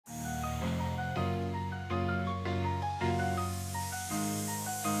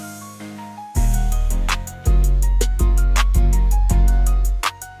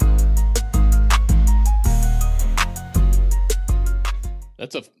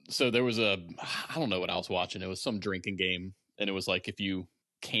So there was I don't know what I was watching. It was some drinking game, and it was like if you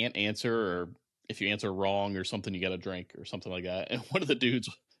can't answer or if you answer wrong or something, you got to drink or something like that. And one of the dudes,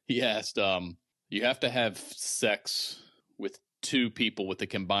 he asked, you have to have sex with two people with a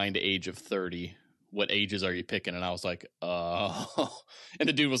combined age of 30. What ages are you picking? And I was like, and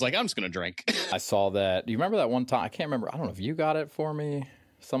the dude was like, I'm just going to drink. I saw that. Do you remember that one time? I can't remember. I don't know if you got it for me.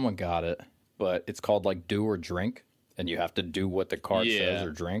 Someone got it, but it's called like do or drink. And you have to do what the card says or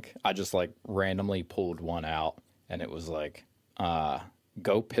drink. I just like randomly pulled one out, and it was like,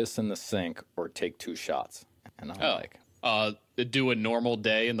 go piss in the sink or take 2 shots. And I'm like, do a normal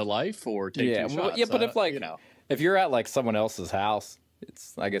day in the life or take 2 shots. Yeah, but if like, if you're at like someone else's house,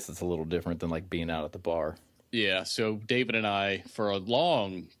 I guess it's a little different than like being out at the bar. Yeah. So David and I, for a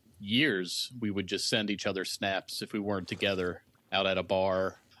long years, we would just send each other snaps if we weren't together out at a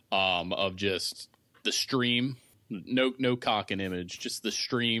bar, of just the stream. No cock and image, just the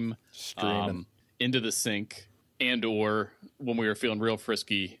stream into the sink, and or when we were feeling real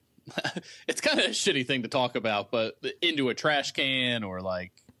frisky, it's kind of a shitty thing to talk about, but into a trash can or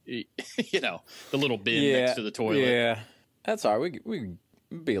like, the little bin next to the toilet. Yeah, that's all right. We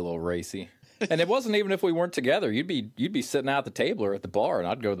be a little racy. And it wasn't even if we weren't together. You'd be sitting out at the table or at the bar, and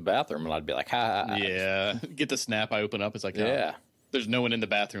I'd go to the bathroom, and I'd be like, ha. Yeah, get the snap. I open up. It's like, yeah. There's no one in the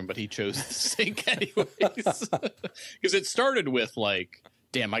bathroom, but he chose the sink anyways. Because it started with like,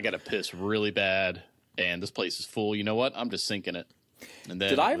 damn, I got to piss really bad, and this place is full. You know what? I'm just sinking it. And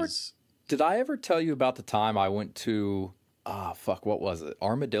then did I ever tell you about the time I went to, what was it?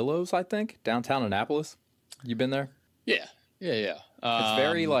 Armadillos, I think, downtown Annapolis. You been there? Yeah. It's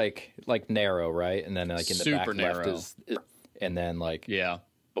very like narrow, right? And then like in the back narrow. left and then like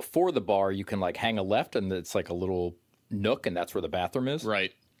before the bar, you can like hang a left, and it's like a little nook, and that's where the bathroom is.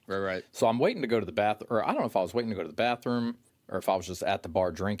 Right. So I'm waiting to go to the bathroom, or I don't know if I was waiting to go to the bathroom or if I was just at the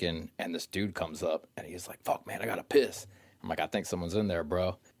bar drinking, and this dude comes up and he's like, fuck, man, I gotta piss. I'm like, I think someone's in there,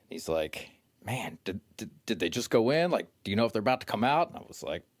 bro. He's like, man, did they just go in? Like, do you know if they're about to come out? And I was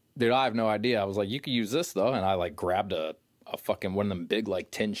like, dude, I have no idea. I was like, you could use this though. And I like grabbed a fucking one of them big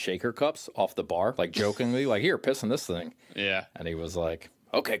like tin shaker cups off the bar, like jokingly, like, here, piss in this thing. Yeah. And he was like,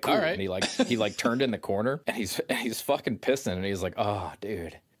 okay, cool. All right. And he turned in the corner, and he's fucking pissing, and he's like, oh,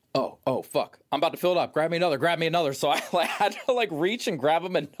 dude. Oh, fuck. I'm about to fill it up. Grab me another. So I like had to like reach and grab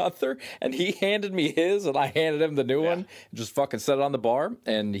him another, and he handed me his, and I handed him the new one, and just fucking set it on the bar,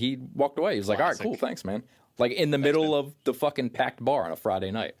 and he walked away. He was like, all right, cool, thanks, man. Like in the middle of the fucking packed bar on a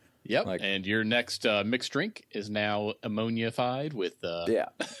Friday night. Yep. Like, and your next mixed drink is now ammoniafied with yeah.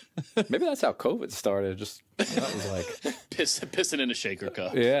 Maybe that's how COVID started. Just that was like pissing in a shaker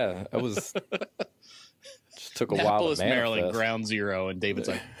cup. Yeah, it was. Just took a while to Annapolis, manifest. Maryland, ground zero, and David's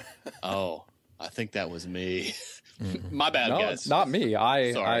like, "Oh, I think that was me. My bad, guys. Not me.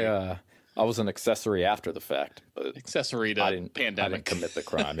 I was an accessory after the fact. But accessory to pandemic. I didn't commit the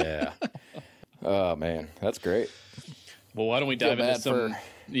crime. Yeah. Oh man, that's great. Well, why don't we dive into some?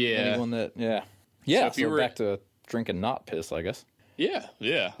 Anyone that So we're back to drinking not piss, I guess. Yeah.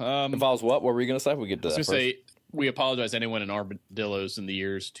 If I was what were we gonna say? We get to that first. Say we apologize to anyone in Armadillos in the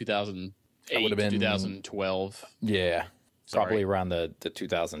years 2008 to 2012. Yeah, probably around the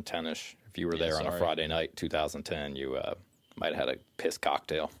 2010ish. If you were there on a Friday night, 2010, you might have had a piss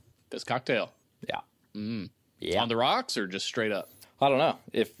cocktail. Piss cocktail. Yeah. Yeah. On the rocks or just straight up? I don't know.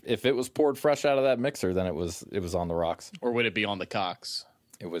 If it was poured fresh out of that mixer, then it was on the rocks. Or would it be on the cocks?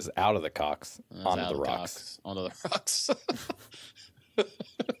 It was out of the cocks, onto the rocks. Onto the rocks.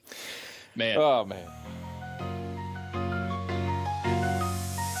 Man. Oh, man.